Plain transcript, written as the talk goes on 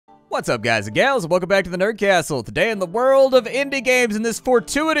What's up, guys and gals, and welcome back to the Nerd Castle. Today in the world of indie games in this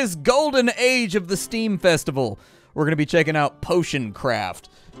fortuitous golden age of the Steam Festival, we're going to be checking out Potion Craft.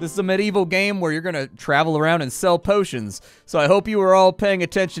 This is a medieval game where you're going to travel around and sell potions, so I hope you were all paying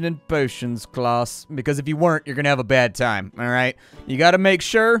attention in potions class, because if you weren't, you're going to have a bad time, alright? You got to make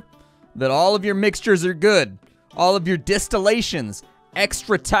sure that all of your mixtures are good, all of your distillations,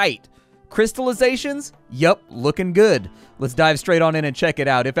 extra tight. Crystallizations? Yup, looking good. Let's dive straight on in and check it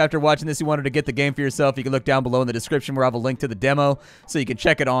out. If after watching this you wanted to get the game for yourself, you can look down below in the description where I have a link to the demo so you can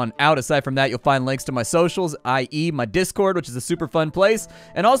check it on out. Aside from that, you'll find links to my socials, i.e. my Discord, which is a super fun place,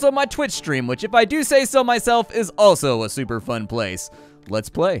 and also my Twitch stream, which if I do say so myself, is also a super fun place. Let's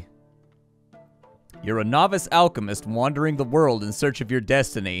play. You're a novice alchemist wandering the world in search of your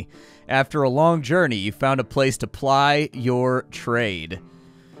destiny. After a long journey, you found a place to ply your trade.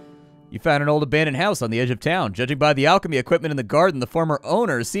 You found an old abandoned house on the edge of town. Judging by the alchemy equipment in the garden, the former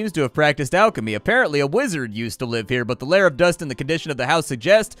owner seems to have practiced alchemy. Apparently, a wizard used to live here, but the layer of dust and the condition of the house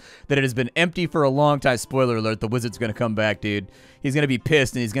suggest that it has been empty for a long time. Spoiler alert, the wizard's gonna come back, dude. He's gonna be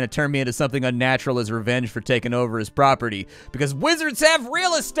pissed, and he's gonna turn me into something unnatural as revenge for taking over his property. Because wizards have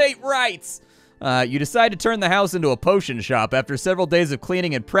real estate rights! You decide to turn the house into a potion shop. After several days of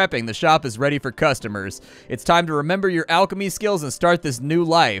cleaning and prepping, the shop is ready for customers. It's time to remember your alchemy skills and start this new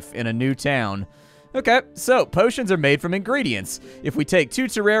life in a new town. Okay, so potions are made from ingredients. If we take 2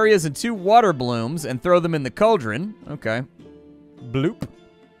 terrarias and 2 water blooms and throw them in the cauldron, okay. Bloop.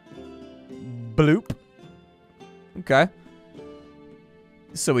 Bloop. Okay.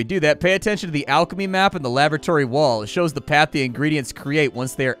 So we do that. Pay attention to the alchemy map and the laboratory wall. It shows the path the ingredients create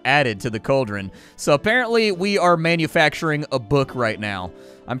once they are added to the cauldron. So apparently we are manufacturing a book right now.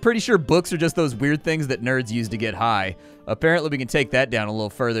 I'm pretty sure books are just those weird things that nerds use to get high. Apparently we can take that down a little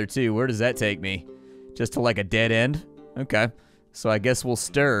further too. Where does that take me? Just to like a dead end? Okay. So I guess we'll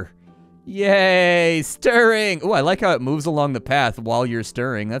stir. Yay! Stirring! Oh, I like how it moves along the path while you're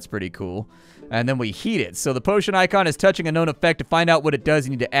stirring. That's pretty cool. And then we heat it. So the potion icon is touching a known effect. To find out what it does, you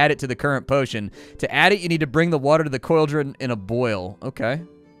need to add it to the current potion. To add it, you need to bring the water to the cauldron in a boil. Okay.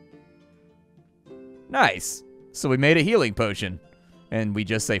 Nice. So we made a healing potion. And we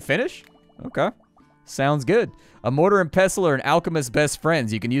just say finish? Okay. Sounds good. A mortar and pestle are an alchemist's best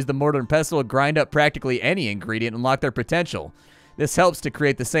friends. You can use the mortar and pestle to grind up practically any ingredient and unlock their potential. This helps to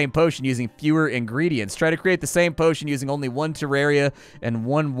create the same potion using fewer ingredients. Try to create the same potion using only 1 terraria and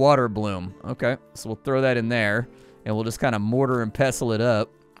 1 water bloom. Okay, so we'll throw that in there, and we'll just kind of mortar and pestle it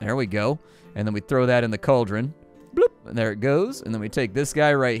up. There we go. And then we throw that in the cauldron. Bloop, and there it goes. And then we take this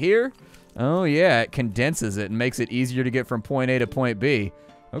guy right here. Oh, yeah, it condenses it and makes it easier to get from point A to point B.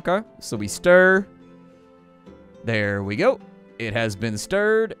 Okay, so we stir. There we go. It has been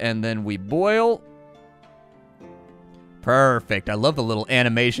stirred, and then we boil. Perfect. I love the little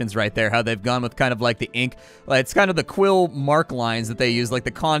animations right there, how they've gone with kind of like the ink. It's kind of the quill mark lines that they use, like the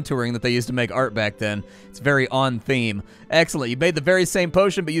contouring that they used to make art back then. It's very on theme. Excellent. You made the very same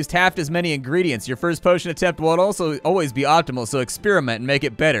potion, but used half as many ingredients. Your first potion attempt will also always be optimal, so experiment and make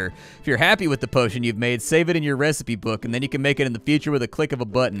it better. If you're happy with the potion you've made, save it in your recipe book, and then you can make it in the future with a click of a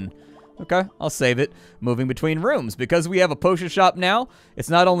button. Okay, I'll save it. Moving between rooms. Because we have a potion shop now, it's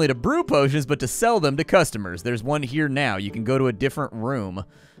not only to brew potions, but to sell them to customers. There's one here now. You can go to a different room.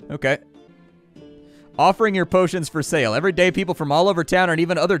 Okay. Offering your potions for sale. Every day, people from all over town and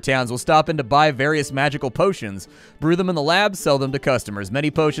even other towns will stop in to buy various magical potions. Brew them in the lab, sell them to customers.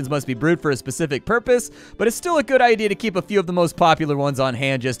 Many potions must be brewed for a specific purpose, but it's still a good idea to keep a few of the most popular ones on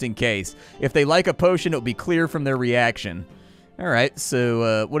hand just in case. If they like a potion, it'll be clear from their reaction. Alright,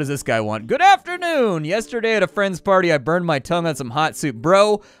 so what does this guy want? Good afternoon! Yesterday at a friend's party, I burned my tongue on some hot soup.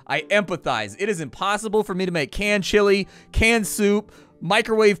 Bro, I empathize. It is impossible for me to make canned chili, canned soup,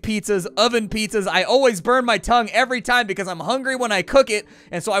 microwave pizzas, oven pizzas. I always burn my tongue every time because I'm hungry when I cook it,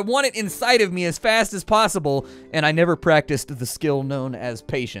 and so I want it inside of me as fast as possible, and I never practiced the skill known as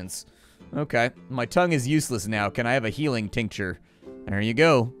patience. Okay, my tongue is useless now. Can I have a healing tincture? There you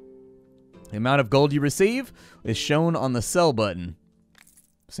go. The amount of gold you receive is shown on the sell button.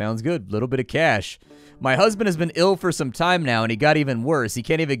 Sounds good. Little bit of cash. My husband has been ill for some time now, and he got even worse. He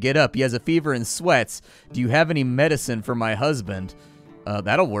can't even get up. He has a fever and sweats. Do you have any medicine for my husband?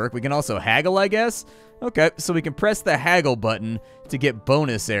 That'll work. We can also haggle, I guess? Okay, so we can press the haggle button to get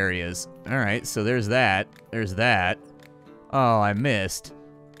bonus areas. All right, so there's that. There's that. Oh, I missed.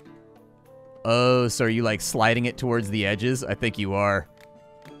 Oh, so are you, like, sliding it towards the edges? I think you are.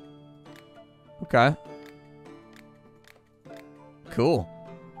 Okay. Cool.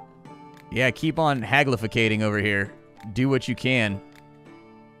 Yeah, keep on haglificating over here. Do what you can.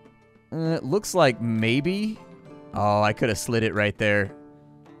 It looks like maybe... Oh, I could have slid it right there.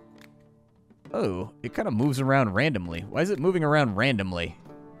 Oh, it kind of moves around randomly. Why is it moving around randomly?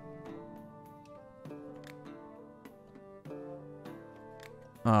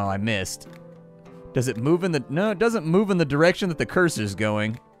 Oh, I missed. Does it move in the... No, it doesn't move in the direction that the cursor's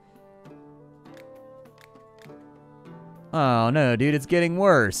going. Oh, no, dude, it's getting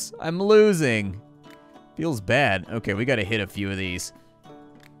worse. I'm losing. Feels bad. Okay, we gotta hit a few of these.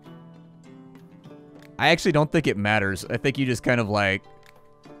 I actually don't think it matters. I think you just kind of, like,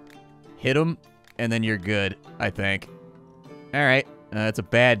 hit them, and then you're good, I think. All right. That's a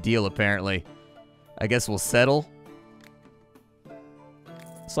bad deal, apparently. I guess we'll settle.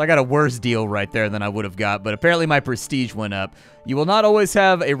 So I got a worse deal right there than I would have got, but apparently my prestige went up. You will not always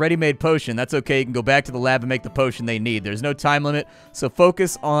have a ready-made potion. That's okay. You can go back to the lab and make the potion they need. There's no time limit, so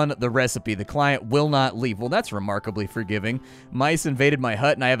focus on the recipe. The client will not leave. Well, that's remarkably forgiving. Mice invaded my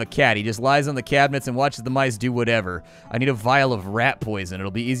hut, and I have a cat. He just lies on the cabinets and watches the mice do whatever. I need a vial of rat poison.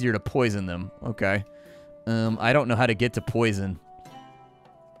 It'll be easier to poison them. Okay. I don't know how to get to poison.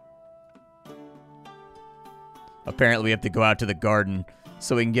 Apparently, we have to go out to the garden.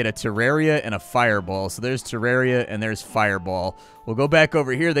 So we can get a Terraria and a Fireball. So there's Terraria and there's Fireball. We'll go back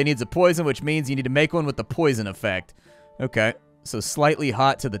over here. They need a poison, which means you need to make one with the poison effect. Okay. So slightly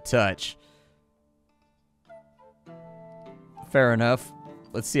hot to the touch. Fair enough.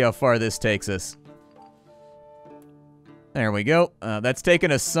 Let's see how far this takes us. There we go. That's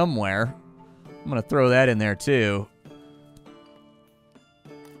taken us somewhere. I'm going to throw that in there too.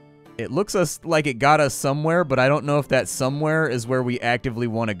 It looks like it got us somewhere, but I don't know if that somewhere is where we actively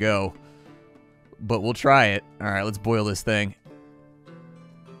want to go. But we'll try it. All right, let's boil this thing.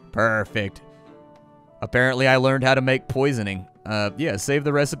 Perfect. Apparently, I learned how to make poisoning. Yeah, save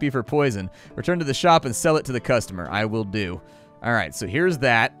the recipe for poison. Return to the shop and sell it to the customer. I will do. All right, so here's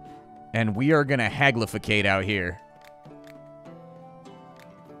that. And we are going to haglificate out here.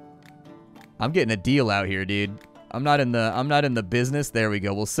 I'm getting a deal out here, dude. I'm not in the business. There we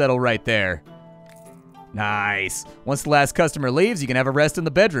go. We'll settle right there. Nice. Once the last customer leaves, you can have a rest in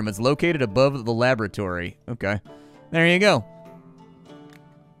the bedroom. It's located above the laboratory. Okay. There you go.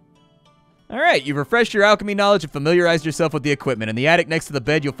 All right, you've refreshed your alchemy knowledge and familiarized yourself with the equipment. In the attic next to the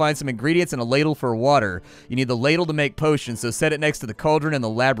bed, you'll find some ingredients and a ladle for water. You need the ladle to make potions, so set it next to the cauldron in the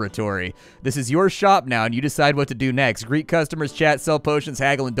laboratory. This is your shop now, and you decide what to do next. Greet customers, chat, sell potions,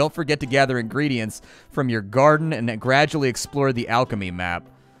 haggle, and don't forget to gather ingredients from your garden and gradually explore the alchemy map.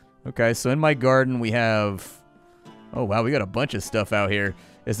 Okay, so in my garden, we have... Oh, wow, we got a bunch of stuff out here.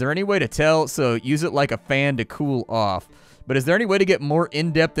 Is there any way to tell? So use it like a fan to cool off. But is there any way to get more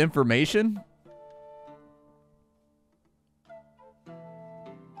in-depth information?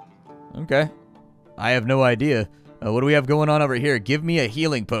 Okay. I have no idea. What do we have going on over here? Give me a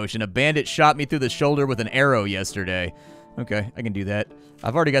healing potion. A bandit shot me through the shoulder with an arrow yesterday. Okay, I can do that.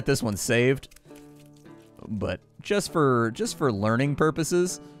 I've already got this one saved. But just for learning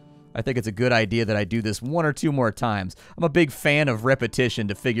purposes, I think it's a good idea that I do this one or two more times. I'm a big fan of repetition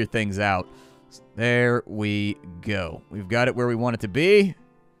to figure things out. There we go. We've got it where we want it to be.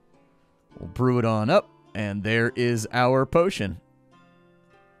 We'll brew it on up, and there is our potion.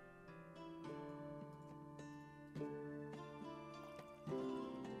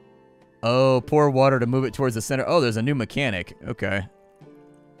 Oh, pour water to move it towards the center. Oh, there's a new mechanic. Okay.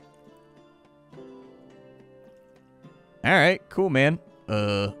 All right, cool, man.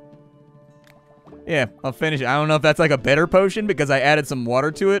 Yeah, I'll finish it. I don't know if that's like a better potion because I added some water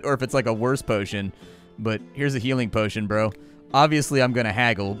to it or if it's like a worse potion. But here's a healing potion, bro. Obviously, I'm going to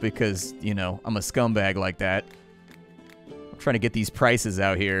haggle because, you know, I'm a scumbag like that. I'm trying to get these prices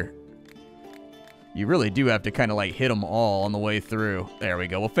out here. You really do have to kind of like hit them all on the way through. There we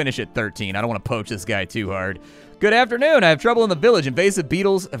go. We'll finish at 13. I don't want to poach this guy too hard. Good afternoon. I have trouble in the village. Invasive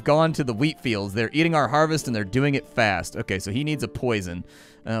beetles have gone to the wheat fields. They're eating our harvest and they're doing it fast. Okay, so he needs a poison.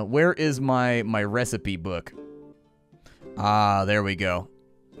 Where is my recipe book? Ah, there we go.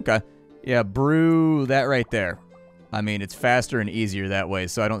 Okay. Yeah, brew that right there. I mean, it's faster and easier that way,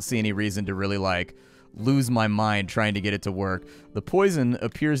 so I don't see any reason to really, like, lose my mind trying to get it to work. The poison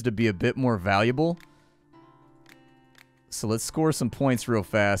appears to be a bit more valuable. So let's score some points real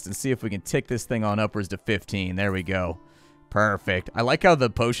fast and see if we can tick this thing on upwards to 15. There we go. Perfect. I like how the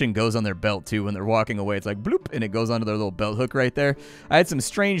potion goes on their belt, too, when they're walking away. It's like, bloop, and it goes onto their little belt hook right there. I had some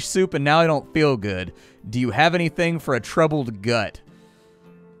strange soup, and now I don't feel good. Do you have anything for a troubled gut?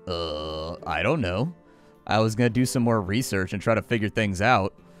 I don't know. I was going to do some more research and try to figure things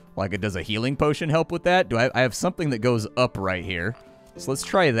out. Like, does a healing potion help with that? I have something that goes up right here. So let's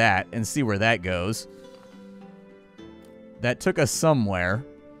try that and see where that goes. That took us somewhere.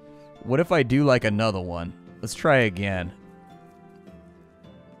 What if I do, like, another one? Let's try again.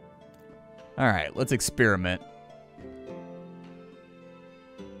 All right, let's experiment.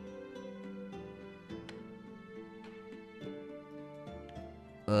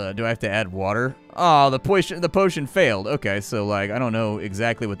 Do I have to add water? Oh, the potion failed. Okay, so, like, I don't know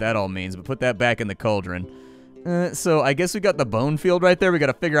exactly what that all means, but put that back in the cauldron. So I guess we got the bone field right there. We got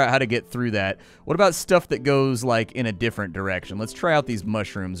to figure out how to get through that. What about stuff that goes, like, in a different direction? Let's try out these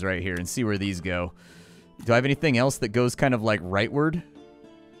mushrooms right here and see where these go. Do I have anything else that goes kind of, like, rightward?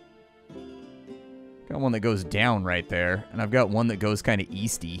 Got one that goes down right there, and I've got one that goes kind of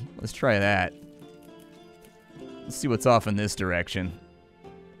easty. Let's try that. Let's see what's off in this direction.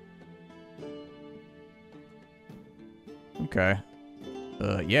 Okay.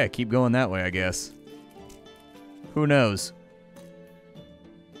 Yeah, keep going that way, I guess. Who knows?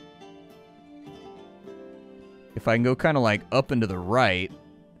 If I can go kind of like up and to the right.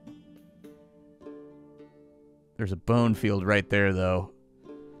 There's a bone field right there, though.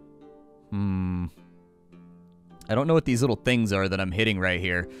 I don't know what these little things are that I'm hitting right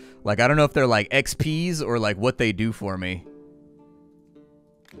here. Like, I don't know if they're like XPs or like what they do for me.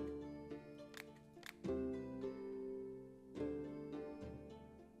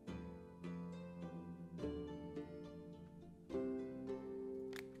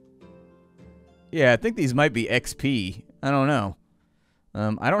 Yeah, I think these might be XP. I don't know.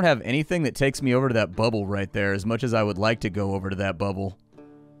 I don't have anything that takes me over to that bubble right there as much as I would like to go over to that bubble.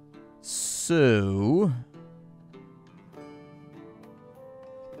 So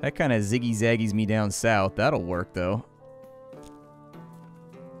that kind of ziggy-zaggies me down south. That'll work, though.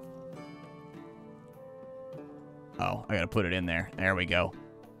 Oh, I gotta put it in there. There we go.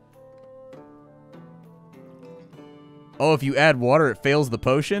 Oh, if you add water, it fails the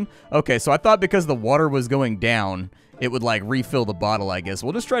potion? Okay, so I thought because the water was going down, it would, like, refill the bottle, I guess.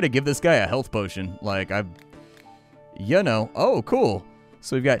 We'll just try to give this guy a health potion. Like, you know. Oh, cool.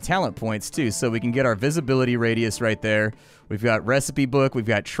 So we've got talent points, too, so we can get our visibility radius right there. We've got recipe book. We've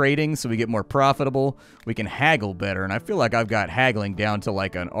got trading, so we get more profitable. We can haggle better, and I feel like I've got haggling down to,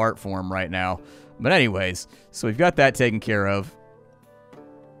 like, an art form right now. But anyways, so we've got that taken care of.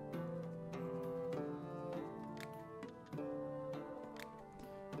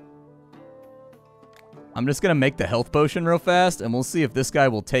 I'm just going to make the health potion real fast, and we'll see if this guy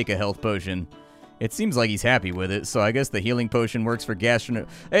will take a health potion. It seems like he's happy with it, so I guess the healing potion works for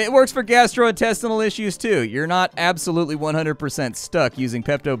gastrointestinal issues, too. You're not absolutely 100% stuck using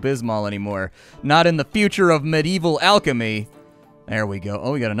Pepto-Bismol anymore. Not in the future of medieval alchemy. There we go.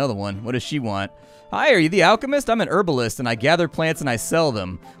 Oh, we got another one. What does she want? Hi, are you the alchemist? I'm an herbalist, and I gather plants and I sell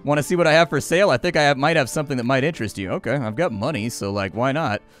them. Want to see what I have for sale? I think I might have something that might interest you. Okay, I've got money, so, like, why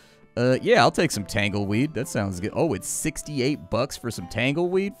not? Yeah, I'll take some tangleweed. That sounds good. Oh, it's 68 bucks for some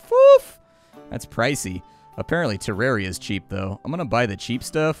tangleweed? Foof! That's pricey. Apparently Terraria's cheap, though. I'm gonna buy the cheap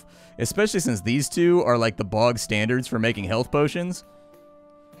stuff, especially since these two are like the bog standards for making health potions.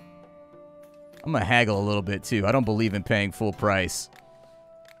 I'm gonna haggle a little bit, too. I don't believe in paying full price.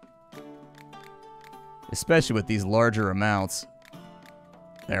 Especially with these larger amounts.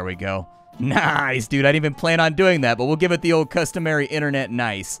 There we go. Nice, dude. I didn't even plan on doing that, but we'll give it the old customary internet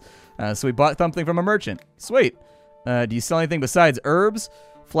nice. So we bought something from a merchant. Sweet. Do you sell anything besides herbs,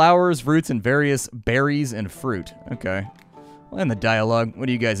 flowers, roots, and various berries and fruit? Okay. Well, in the dialogue, what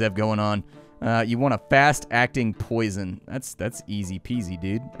do you guys have going on? You want a fast-acting poison. That's easy peasy,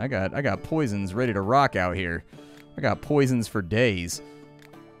 dude. I got poisons ready to rock out here. I got poisons for days.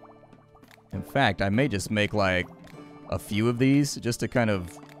 In fact, I may just make, like, a few of these just to kind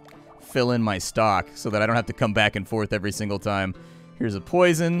of fill in my stock so that I don't have to come back and forth every single time. Here's a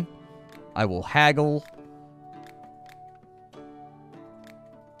poison. I will haggle.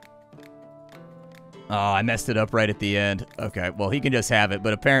 Oh, I messed it up right at the end. Okay, well, he can just have it,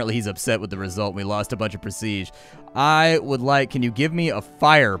 but apparently he's upset with the result. We lost a bunch of prestige. I would like, can you give me a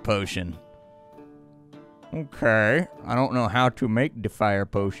fire potion? Okay, I don't know how to make the fire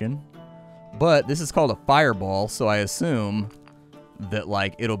potion, but this is called a fireball, so I assume that,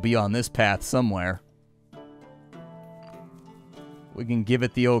 like, it'll be on this path somewhere. We can give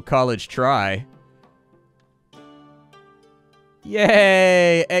it the old college try.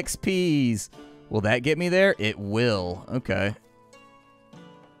 Yay! XPs! Will that get me there? It will. Okay.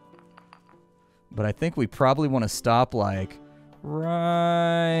 But I think we probably want to stop, like,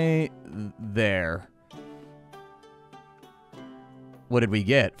 right there. What did we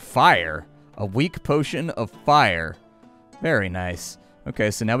get? Fire. A weak potion of fire. Very nice.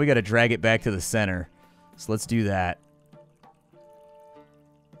 Okay, so now we got to drag it back to the center. So let's do that.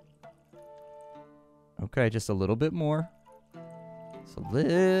 Okay, just a little bit more. Just a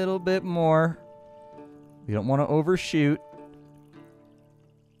little bit more. We don't want to overshoot.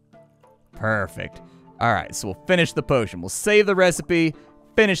 Perfect. All right, so we'll finish the potion. We'll save the recipe,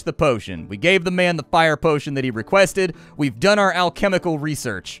 finish the potion. We gave the man the fire potion that he requested. We've done our alchemical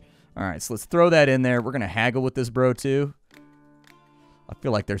research. All right, so let's throw that in there. We're going to haggle with this bro, too. I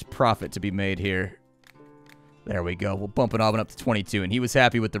feel like there's profit to be made here. There we go. We'll bump it all up to 22, and he was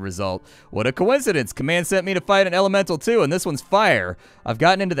happy with the result. What a coincidence. Command sent me to fight an elemental, too, and this one's fire. I've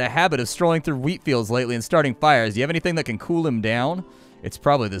gotten into the habit of strolling through wheat fields lately and starting fires. Do you have anything that can cool him down? It's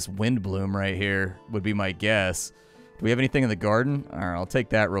probably this wind bloom right here, would be my guess. Do we have anything in the garden? All right, I'll take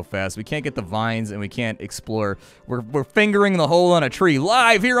that real fast. We can't get the vines, and we can't explore. We're fingering the hole on a tree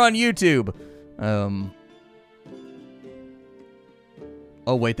live here on YouTube.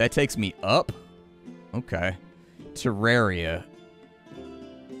 Oh, wait, that takes me up? Okay. Terraria.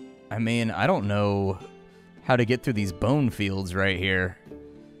 I mean, I don't know how to get through these bone fields right here.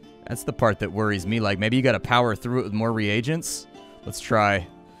 That's the part that worries me. Like, maybe you got to power through it with more reagents? Let's try.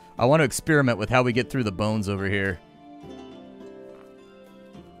 I want to experiment with how we get through the bones over here.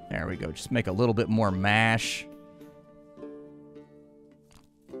 There we go. Just make a little bit more mash.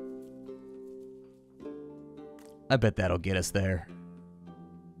 I bet that'll get us there.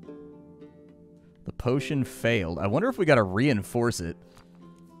 The potion failed. I wonder if we got to reinforce it.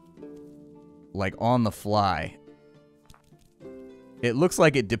 Like on the fly. It looks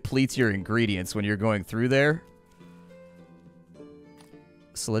like it depletes your ingredients when you're going through there.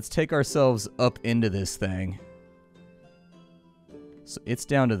 So let's take ourselves up into this thing. So it's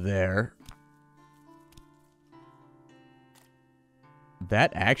down to there.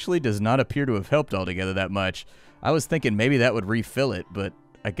 That actually does not appear to have helped altogether that much. I was thinking maybe that would refill it, but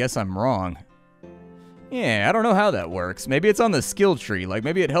I guess I'm wrong. Yeah, I don't know how that works. Maybe it's on the skill tree. Like,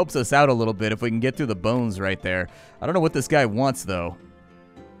 maybe it helps us out a little bit if we can get through the bones right there. I don't know what this guy wants, though.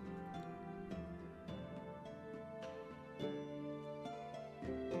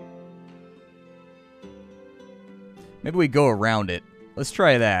 Maybe we go around it. Let's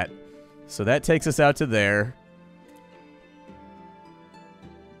try that. So that takes us out to there.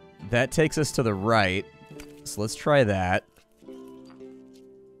 That takes us to the right. So let's try that.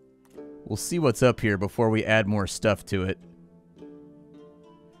 We'll see what's up here before we add more stuff to it.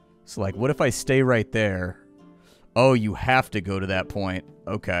 So, like, what if I stay right there? Oh, you have to go to that point.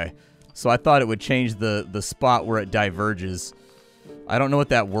 Okay. So I thought it would change the spot where it diverges. I don't know what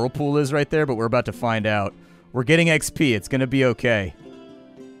that whirlpool is right there, but we're about to find out. We're getting XP. It's going to be okay.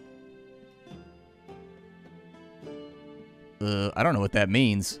 I don't know what that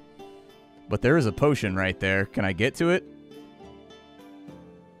means. But there is a potion right there. Can I get to it?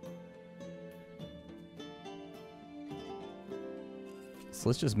 So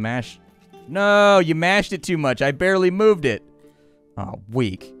let's just mash. No, you mashed it too much. I barely moved it. Oh,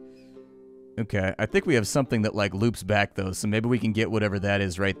 weak. Okay, I think we have something that, like, loops back, though, so maybe we can get whatever that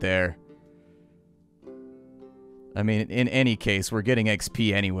is right there. I mean, in any case, we're getting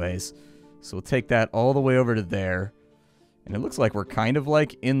XP anyways. So we'll take that all the way over to there. And it looks like we're kind of,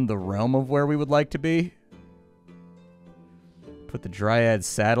 like, in the realm of where we would like to be. Put the Dryad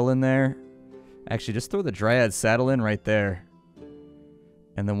saddle in there. Actually, just throw the Dryad saddle in right there.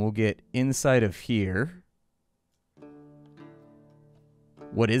 And then we'll get inside of here.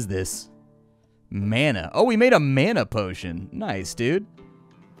 What is this? Mana. Oh, we made a mana potion. Nice, dude.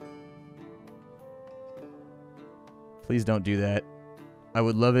 Please don't do that. I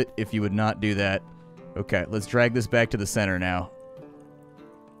would love it if you would not do that. Okay, let's drag this back to the center now.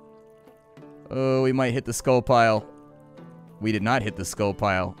 Oh, we might hit the skull pile. We did not hit the skull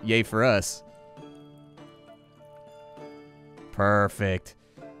pile. Yay for us. Perfect.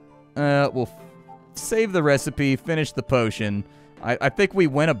 We'll save the recipe, finish the potion. I think we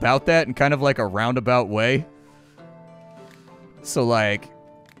went about that in kind of like a roundabout way. So, like,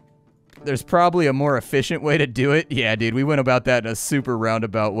 there's probably a more efficient way to do it. Yeah, dude, we went about that in a super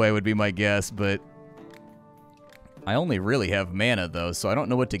roundabout way would be my guess, but I only really have mana, though, so I don't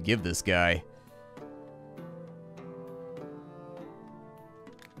know what to give this guy.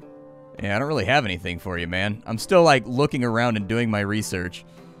 Yeah, I don't really have anything for you, man. I'm still, like, looking around and doing my research.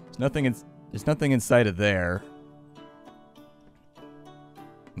 There's nothing inside of there.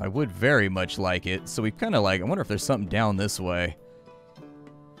 I would very much like it, so we kind of like, I wonder if there's something down this way.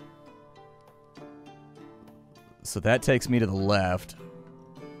 So that takes me to the left.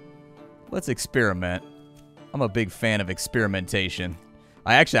 Let's experiment. I'm a big fan of experimentation.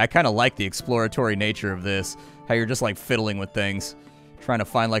 I kind of like the exploratory nature of this. How you're just like fiddling with things. Trying to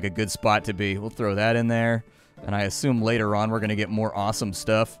find like a good spot to be. We'll throw that in there. And I assume later on we're going to get more awesome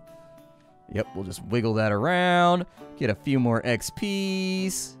stuff. Yep, we'll just wiggle that around. Get a few more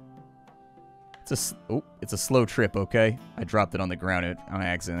XPs. It's a slow trip, okay? I dropped it on the ground on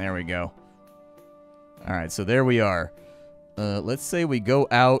accident. There we go. All right, so there we are. Let's say we go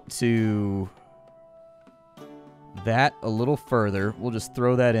out to that a little further. We'll just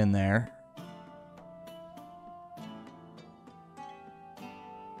throw that in there.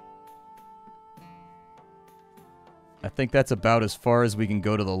 I think that's about as far as we can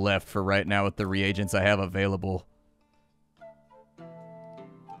go to the left for right now with the reagents I have available.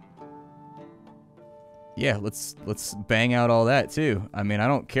 Yeah, let's bang out all that too. I mean, I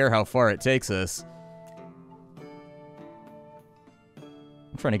don't care how far it takes us.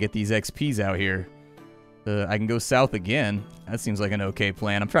 I'm trying to get these XPs out here. I can go south again. That seems like an okay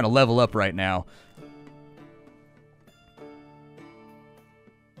plan. I'm trying to level up right now.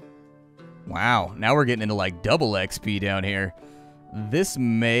 Wow, now we're getting into like double XP down here. This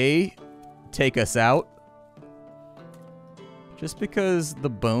may take us out. Just because the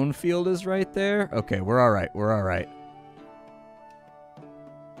bone field is right there? Okay, we're alright, we're alright.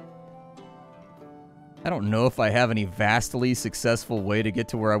 I don't know if I have any vastly successful way to get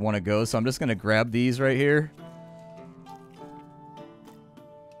to where I want to go, so I'm just going to grab these right here.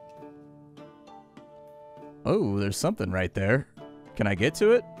 Oh, there's something right there. Can I get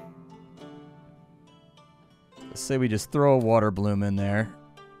to it? Let's say we just throw a water bloom in there.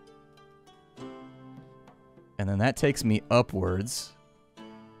 And then that takes me upwards.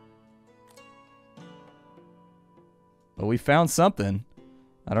 But we found something.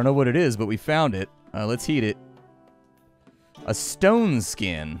 I don't know what it is, but we found it. Let's heat it. A stone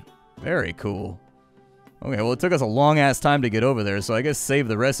skin. Very cool. Okay, well, it took us a long-ass time to get over there, so I guess save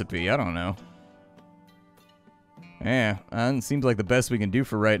the recipe. I don't know. Yeah, it seems like the best we can do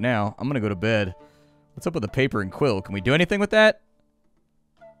for right now. I'm going to go to bed. What's up with the paper and quill? Can we do anything with that?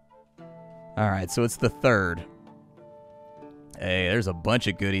 Alright, so it's the 3rd. Hey, there's a bunch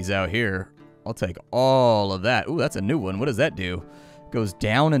of goodies out here. I'll take all of that. Ooh, that's a new one. What does that do? Goes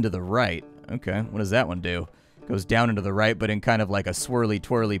down and to the right. Okay, what does that one do? Goes down and to the right, but in kind of like a swirly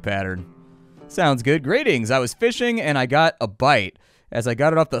twirly pattern. Sounds good. Greetings. I was fishing and I got a bite. As I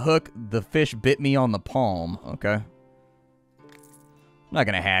got it off the hook, the fish bit me on the palm. Okay. I'm not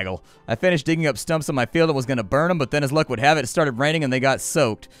going to haggle. I finished digging up stumps in my field and was going to burn them, but then as luck would have it, it started raining and they got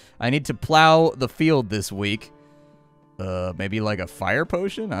soaked. I need to plow the field this week. Maybe like a fire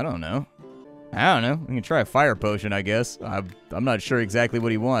potion? I don't know. I don't know. We can try a fire potion, I guess. I'm not sure exactly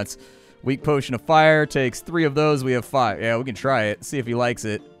what he wants. Weak potion of fire takes 3 of those. We have 5. Yeah, we can try it. See if he likes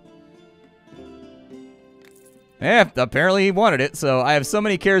it. Yeah, apparently he wanted it. So I have so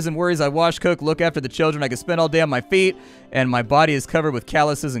many cares and worries. I wash, cook, look after the children. I can spend all day on my feet, and my body is covered with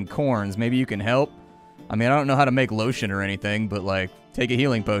calluses and corns. Maybe you can help? I mean, I don't know how to make lotion or anything, but, like, take a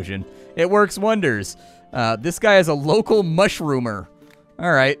healing potion. It works wonders. This guy is a local mushroomer.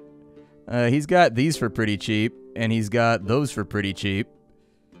 All right. He's got these for pretty cheap, and he's got those for pretty cheap.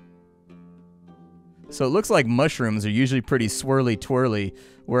 So it looks like mushrooms are usually pretty swirly-twirly,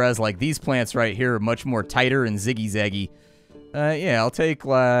 whereas like these plants right here are much more tighter and ziggy-zaggy. Yeah, I'll take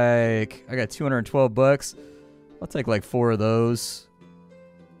like... I got 212 bucks. I'll take like 4 of those.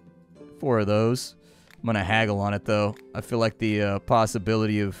 4 of those. I'm going to haggle on it, though. I feel like the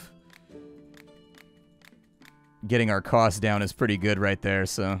possibility of getting our costs down is pretty good right there,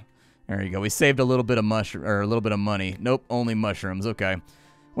 so... There you go. We saved a little bit of a little bit of money. Nope, only mushrooms. Okay.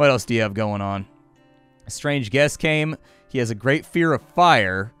 What else do you have going on? A strange guest came. He has a great fear of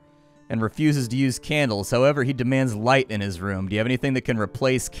fire and refuses to use candles. However, he demands light in his room. Do you have anything that can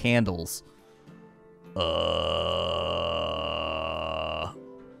replace candles? It's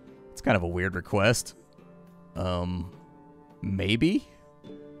kind of a weird request. Maybe?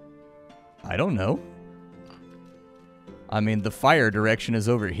 I don't know. I mean, the fire direction is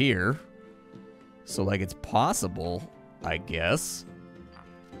over here. So, like, it's possible, I guess.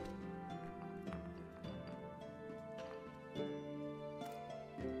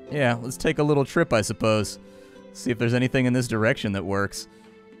 Yeah, let's take a little trip, I suppose. See if there's anything in this direction that works.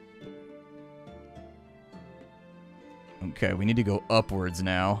 Okay, we need to go upwards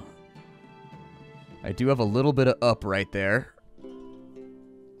now. I do have a little bit of up right there.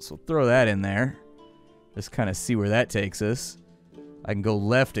 So throw that in there. Just kind of see where that takes us. I can go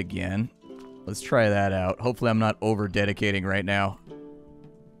left again. Let's try that out. Hopefully I'm not over-dedicating right now.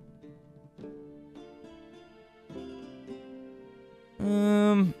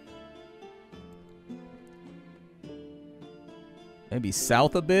 Maybe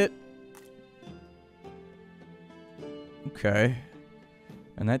south a bit? Okay.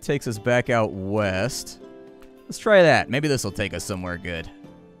 And that takes us back out west. Let's try that. Maybe this will take us somewhere good.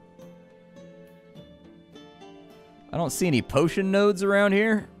 I don't see any potion nodes around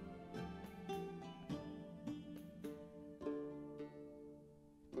here.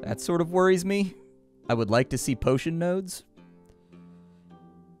 That sort of worries me. I would like to see potion nodes.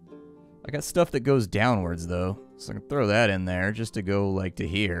 I got stuff that goes downwards, though. So I can throw that in there just to go, like, to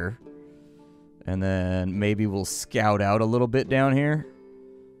here. And then maybe we'll scout out a little bit down here.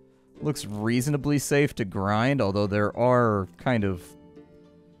 Looks reasonably safe to grind, although there are kind of...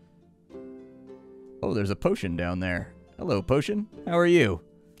 Oh, there's a potion down there. Hello, potion. How are you?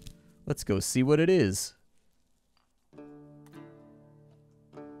 Let's go see what it is.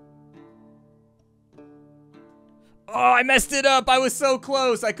 Oh, I messed it up. I was so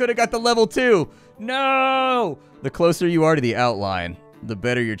close. I could have got the level 2. No! The closer you are to the outline, the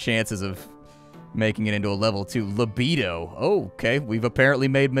better your chances of making it into a level 2. Libido. Oh, okay. We've apparently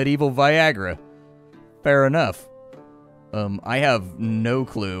made medieval Viagra. Fair enough. I have no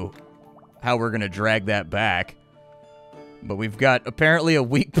clue how we're going to drag that back. But we've got apparently a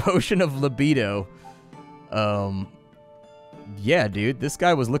weak potion of libido. Yeah, dude. This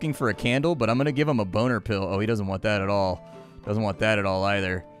guy was looking for a candle, but I'm going to give him a boner pill. Oh, he doesn't want that at all. Doesn't want that at all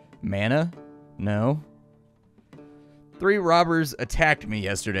either. Mana? No. 3 robbers attacked me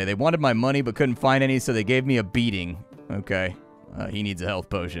yesterday. They wanted my money but couldn't find any, so they gave me a beating. Okay. He needs a health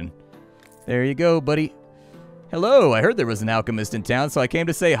potion. There you go, buddy. Hello, I heard there was an alchemist in town, so I came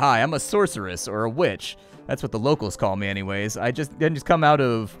to say hi. I'm a sorceress, or a witch. That's what the locals call me anyways. I didn't just come out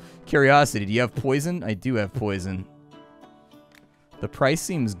of curiosity. Do you have poison? I do have poison. The price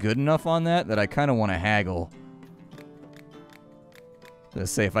seems good enough on that I kind of want to haggle.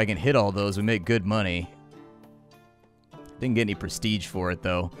 Let's say if I can hit all those, we make good money. Didn't get any prestige for it,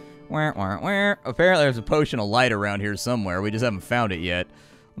 though. Apparently there's a potion of light around here somewhere. We just haven't found it yet.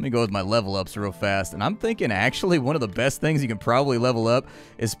 Let me go with my level ups real fast. And I'm thinking, actually, one of the best things you can probably level up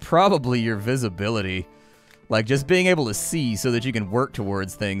is probably your visibility. Like, just being able to see so that you can work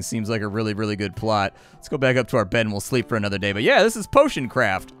towards things seems like a really, really good plot. Let's go back up to our bed and we'll sleep for another day. But yeah, this is Potion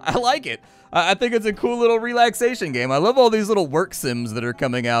Craft. I like it. I think it's a cool little relaxation game. I love all these little work sims that are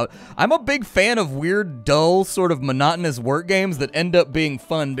coming out. I'm a big fan of weird, dull, sort of monotonous work games that end up being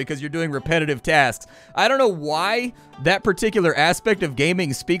fun because you're doing repetitive tasks. I don't know why that particular aspect of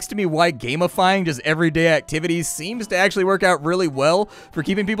gaming speaks to me, why gamifying just everyday activities seems to actually work out really well for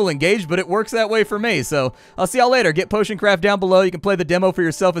keeping people engaged, but it works that way for me. So I'll see y'all later. Get Potion Craft down below. You can play the demo for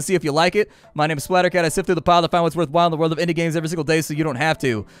yourself and see if you like it. My name is Splattercat. I sift through the pile to find what's worthwhile in the world of indie games every single day so you don't have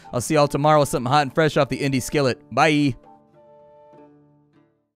to. I'll see y'all tomorrow with something hot and fresh off the indie skillet. Bye.